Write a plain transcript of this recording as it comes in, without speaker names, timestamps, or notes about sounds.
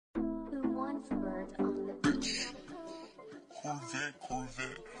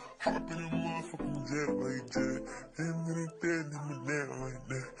Corvette, hop in a motherfucking jet like that, and then that like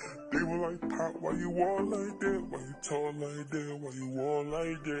that. They were like, Pop, why you all like that? Why you tall like that? Why you all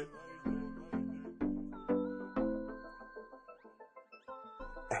like that?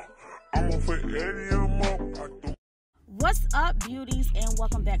 I'm off for Eddie, I'm up. What's up, beauties, and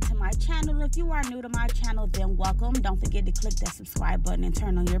welcome back to my channel. If you are new to my channel, then welcome. Don't forget to click that subscribe button and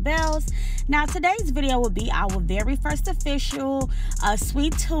turn on your bells. Now, today's video will be our very first official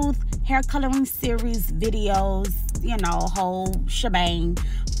Sweet Tooth hair coloring series videos, you know, whole shebang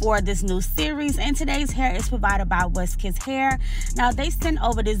for this new series. And today's hair is provided by Westkiss Hair. Now, they sent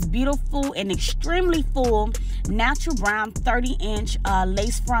over this beautiful and extremely full natural brown 30-inch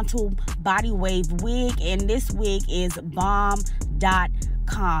lace frontal body wave wig, and this wig is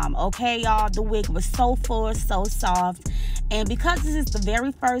bomb.com. okay, y'all, the wig was so full, so soft. And because this is the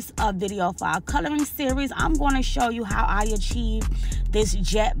very first video for our coloring series, I'm going to show you how I achieved this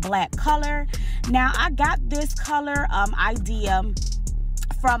jet black color. Now, I got this color idea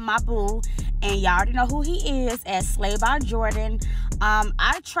from my boo, and y'all already know who he is, as Slay by Jordan.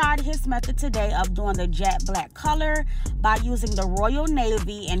 I tried his method today of doing the jet black color by using the Royal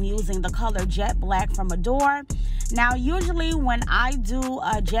Navy and using the color jet black from Adore. Now, usually when I do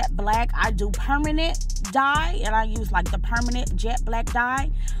jet black, I do permanent dye, and I use like the permanent jet black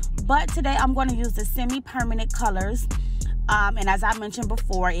dye. But today I'm going to use the semi-permanent colors. And as I mentioned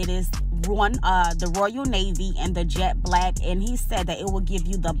before, it is the Royal Navy and the jet black, and he said that it will give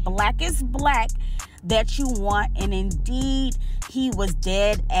you the blackest black that you want. And indeed, he was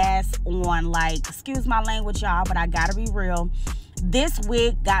dead ass on. Like, excuse my language, y'all, but I gotta be real. This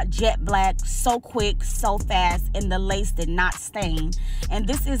wig got jet black so quick, so fast, and the lace did not stain. And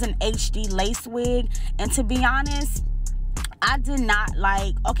this is an HD lace wig, and to be honest, I did not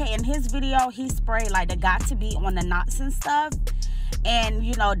like, okay, in his video, he sprayed like the got to be on the knots and stuff. And,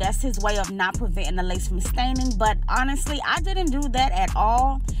 you know, that's his way of not preventing the lace from staining. But honestly, I didn't do that at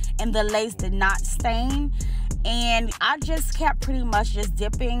all, and the lace did not stain. And I just kept pretty much just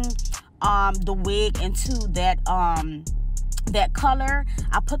dipping the wig into that color.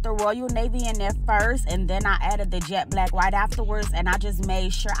 I put the Royal Navy in there first, and then I added the jet black right afterwards, and I just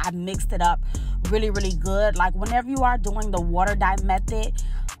made sure I mixed it up really good. Like, whenever you are doing the water dye method,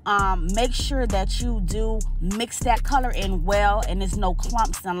 make sure that you do mix that color in well, and there's no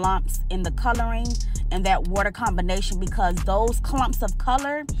clumps and lumps in the coloring and that water combination, because those clumps of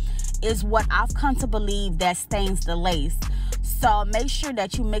color is what I've come to believe that stains the lace. So make sure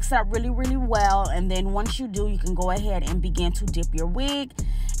that you mix it up really well, and then once you do, you can go ahead and begin to dip your wig,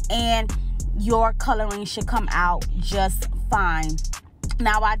 and your coloring should come out just fine.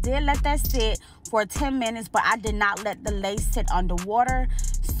 Now, I did let that sit for 10 minutes, but I did not let the lace sit underwater.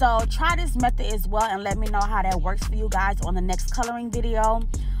 So try this method as well, and let me know how that works for you guys on the next coloring video.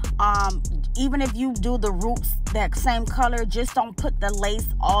 Even if you do the roots that same color, just don't put the lace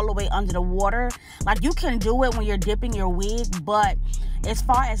all the way under the water. Like, you can do it when you're dipping your wig, but as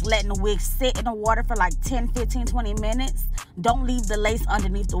far as letting the wig sit in the water for like 10, 15, 20 minutes, don't leave the lace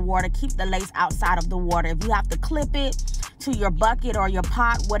underneath the water. Keep the lace outside of the water. If you have to clip it to your bucket or your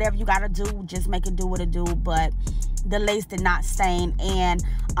pot, whatever you gotta do, just make it do what it do. But the lace did not stain. And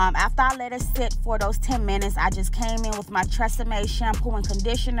after I let it sit for those 10 minutes, I just came in with my Tresemme shampoo and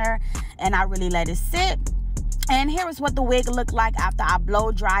conditioner, and I really let it sit. And here is what the wig looked like after I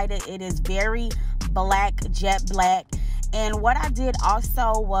blow dried it. It is very black, jet black. And what I did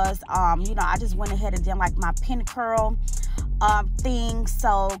also was, you know, I just went ahead and did like my pin curl thing.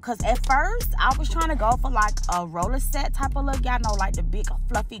 So, because at first I was trying to go for like a roller set type of look, y'all know, like the big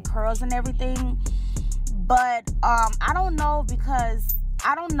fluffy curls and everything. But I don't know, because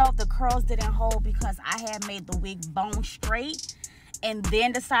I don't know if the curls didn't hold because I had made the wig bone straight and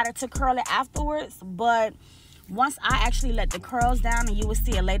then decided to curl it afterwards. But once I actually let the curls down, and you will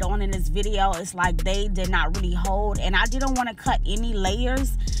see it later on in this video, it's like they did not really hold. And I didn't want to cut any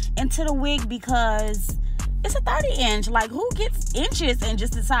layers into the wig because it's a 30-inch. Like, who gets inches and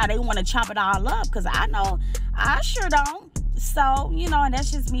just decide they want to chop it all up? Because I know I sure don't. So, you know, and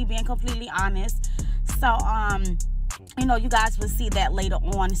that's just me being completely honest. So, you know, you guys will see that later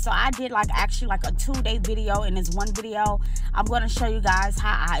on. So I did like actually like a 2-day video. In this one video, I'm going to show you guys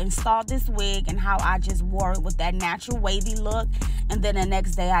how I installed this wig and how I just wore it with that natural wavy look. And then the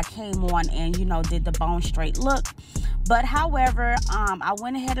next day I came on and, you know, did the bone straight look. But however, I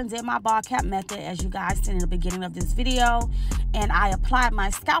went ahead and did my ball cap method, as you guys seen in the beginning of this video, and I applied my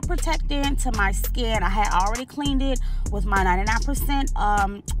scalp protectant to my skin. I had already cleaned it with my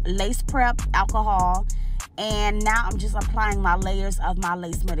 99% lace prep alcohol, And now I'm just applying my layers of my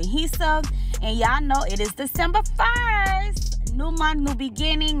lace mud adhesive. And y'all know it is December 1st. New month, new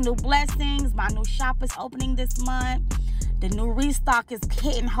beginning, new blessings. My new shop is opening this month. The new restock is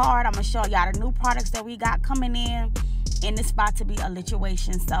hitting hard. I'm going to show y'all the new products that we got coming in. And it's about to be a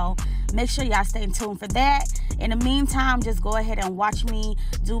lituation. So make sure y'all stay tuned for that. In the meantime, just go ahead and watch me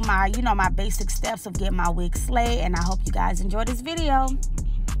do my, my basic steps of getting my wig slayed. And I hope you guys enjoy this video.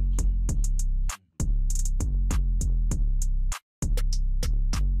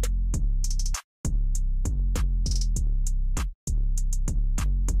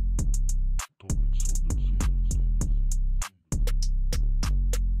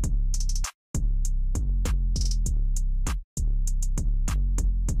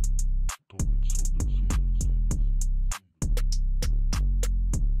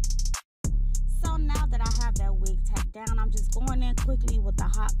 Down, I'm just going in quickly with the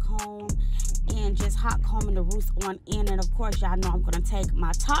hot comb and just hot combing the roots on in. And of course, y'all know I'm gonna take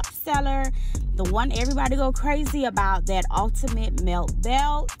my top seller, the one everybody go crazy about, that ultimate melt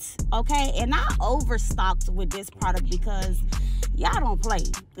belt. Okay, and I overstocked with this product because y'all don't play.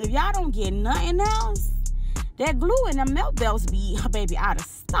 If y'all don't get nothing else, that glue and the melt belts be, baby, out of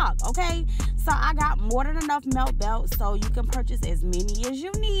stock. Okay, so I got more than enough melt belts, so you can purchase as many as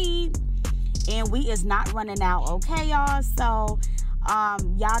you need. And we is not running out, okay, y'all? So,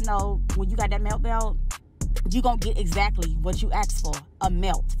 y'all know when you got that melt belt, you gonna get exactly what you asked for, a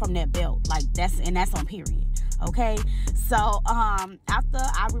melt from that belt. Like, that's on period, okay? So, after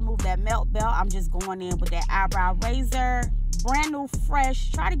I remove that melt belt, I'm just going in with that eyebrow razor. Brand new,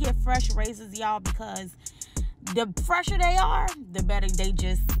 fresh. Try to get fresh razors, y'all, because the fresher they are, the better they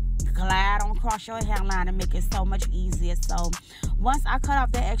just glide on across your hairline and make it so much easier. So once I cut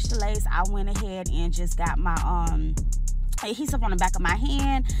off that extra lace, I went ahead and just got my adhesive on the back of my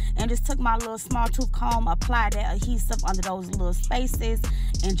hand and just took my little small tooth comb, applied that adhesive under those little spaces,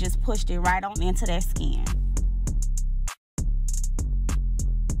 and just pushed it right on into that skin.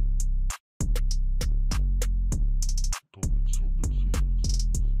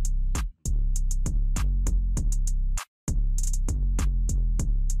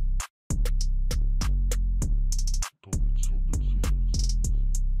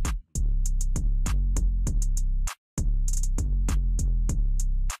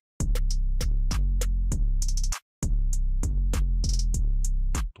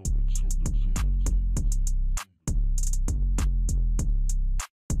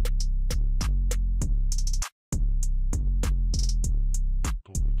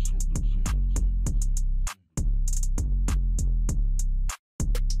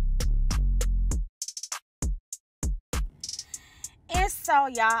 So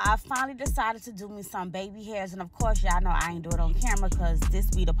y'all, I finally decided to do me some baby hairs, and of course y'all know I ain't do it on camera because this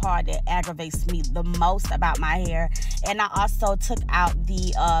be the part that aggravates me the most about my hair. And I also took out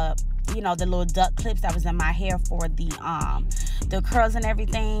the the little duck clips that was in my hair for the curls and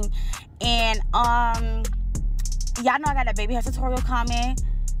everything. And y'all know I got that baby hair tutorial coming.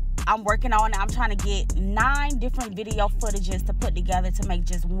 I'm working on it. I'm trying to get 9 different video footages to put together to make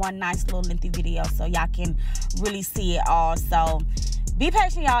just one nice little lengthy video so y'all can really see it all. So be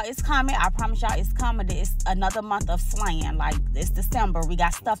patient, y'all. It's coming. I promise y'all it's coming. It's another month of slaying. Like, it's December. We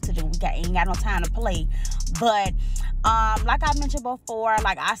got stuff to do. Ain't got no time to play. But like I mentioned before,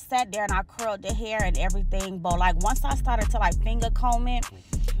 like, I sat there and I curled the hair and everything. But like, once I started to like finger comb it,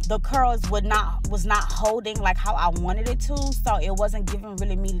 the curls was not holding like how I wanted it to. So it wasn't giving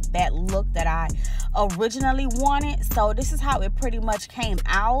really me that look that I originally wanted. So this is how it pretty much came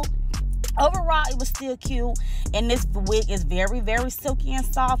out. Overall, it was still cute, and this wig is very, very silky and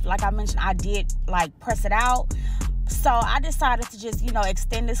soft. Like I mentioned, I did like press it out, so I decided to just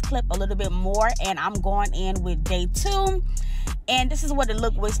extend this clip a little bit more, and I'm going in with day 2, and this is what the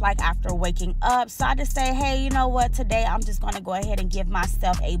look looks like after waking up. So I just say, hey, you know what, today I'm just going to go ahead and give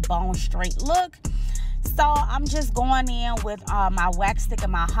myself a bone straight look. So I'm just going in with my wax stick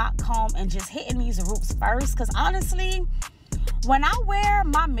and my hot comb and just hitting these roots first, because honestly, when I wear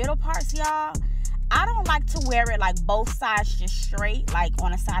my middle parts, y'all, I don't like to wear it like both sides just straight, like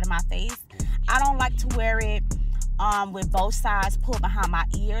on the side of my face. I don't like to wear it with both sides pulled behind my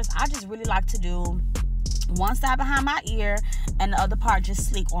ears. I just really like to do one side behind my ear and the other part just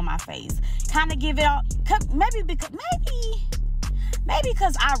sleek on my face. Kind of give it up, maybe because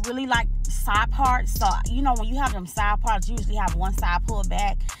I really like side parts. So when you have them side parts, you usually have one side pulled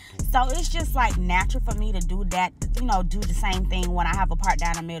back. So it's just like natural for me to do that, do the same thing when I have a part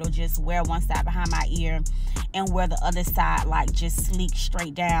down the middle, just wear one side behind my ear and wear the other side like just sleek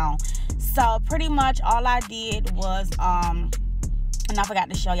straight down. So pretty much all I did was And I forgot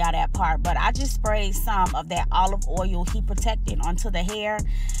to show y'all that part, but I just sprayed some of that olive oil heat protectant onto the hair.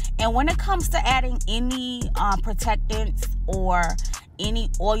 And when it comes to adding any protectants or any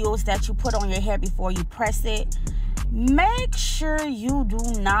oils that you put on your hair before you press it, make sure you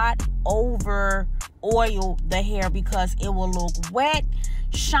do not over oil the hair, because it will look wet,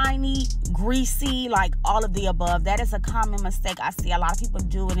 shiny, greasy, like all of the above. That is a common mistake I see a lot of people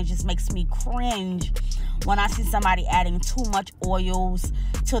do, and it just makes me cringe when I see somebody adding too much oils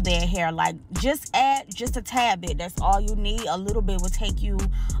to their hair. Like, just add just a tad bit. That's all you need. A little bit will take you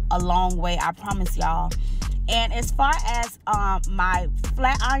a long way, I promise y'all. And as far as my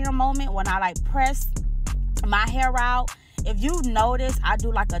flat iron moment, when I like press my hair out, if you notice, I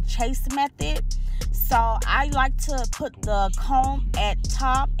do like a chase method. So I like to put the comb at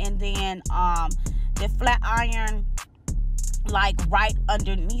top and then the flat iron like right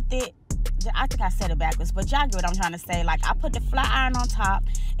underneath it. I think I said it backwards, but y'all get what I'm trying to say. Like, I put the flat iron on top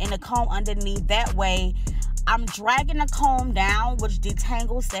and the comb underneath. That way I'm dragging the comb down, which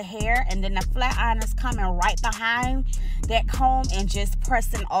detangles the hair, and then the flat iron is coming right behind that comb and just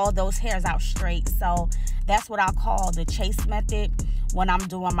pressing all those hairs out straight. So that's what I call the chase method when I'm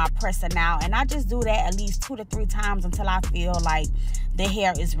doing my pressing out. And I just do that at least 2 to 3 times until I feel like the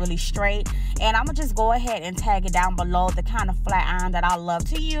hair is really straight. And I'm gonna just go ahead and tag it down below the kind of flat iron that I love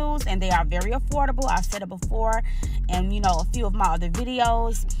to use, and they are very affordable. I've said it before, and you know, a few of my other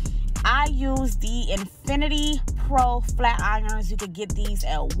videos. I use the Infinity Pro flat irons. You can get these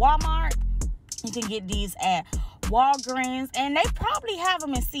at Walmart. You can get these at Walgreens, and they probably have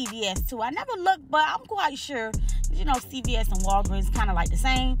them in CVS too. I never looked, but I'm quite sure, you know, CVS and Walgreens kind of like the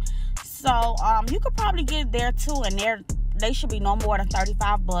same. So you could probably get it there too, and they should be no more than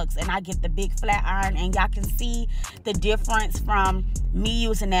 35 bucks. And I get the big flat iron, and y'all can see the difference from me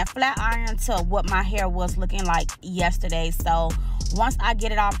using that flat iron to what my hair was looking like yesterday. So once I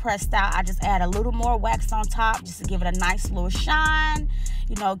get it all pressed out, I just add a little more wax on top just to give it a nice little shine,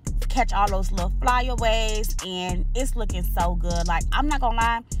 you know, catch all those little flyaways, and it's looking so good. Like, I'm not gonna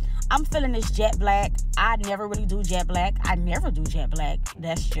lie, I'm feeling this jet black. I never really do jet black. I never do jet black.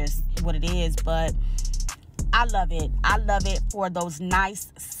 That's just what it is, but I love it. I love it for those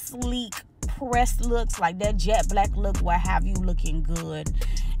nice, sleek, pressed looks. Like, that jet black look will have you looking good.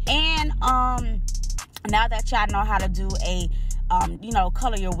 And now that y'all know how to do a you know,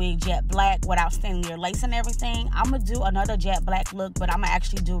 color your wig jet black without staining your lace and everything, I'm gonna do another jet black look, but I'm gonna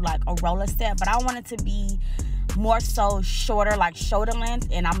actually do like a roller set. But I want it to be more so shorter, like shoulder length,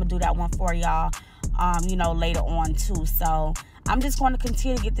 and I'm gonna do that one for y'all you know, later on too. So I'm just going to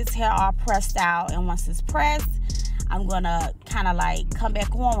continue to get this hair all pressed out, and once it's pressed, I'm gonna kind of like come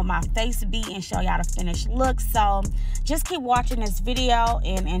back on with my face beat and show y'all the finished look. So just keep watching this video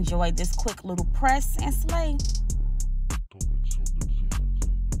and enjoy this quick little press and slay.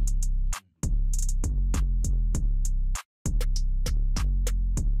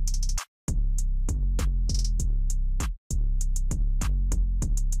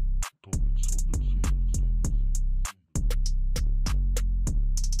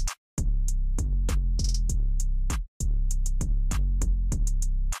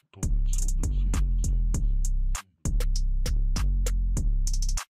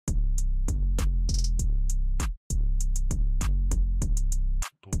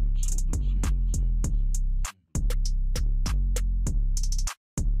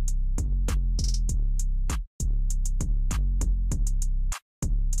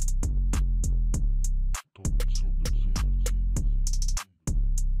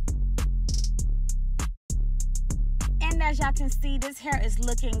 As y'all can see, this hair is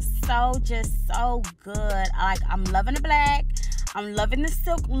looking so good. Like, I'm loving the black, I'm loving the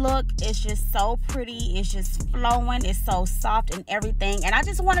silk look. It's just so pretty, it's just flowing, it's so soft and everything. And I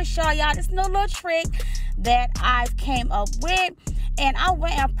just want to show y'all this new little trick that I've came up with. And I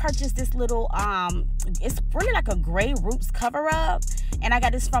went and purchased this little it's really like a gray roots cover up, and I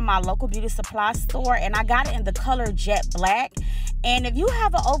got this from my local beauty supply store, and I got it in the color jet black. And if you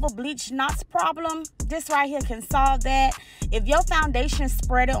have an over bleach knots problem, this right here can solve that. If your foundation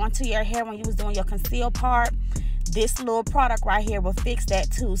spread it onto your hair when you was doing your conceal part, this little product right here will fix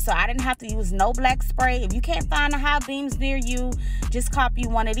that too. So I didn't have to use no black spray. If you can't find the high beams near you, just copy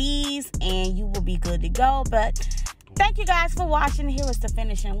one of these and you will be good to go. But thank you guys for watching. Here is the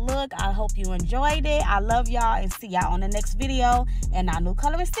finishing look. I hope you enjoyed it. I love y'all, and see y'all on the next video in our new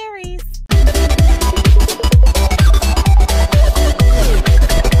coloring series.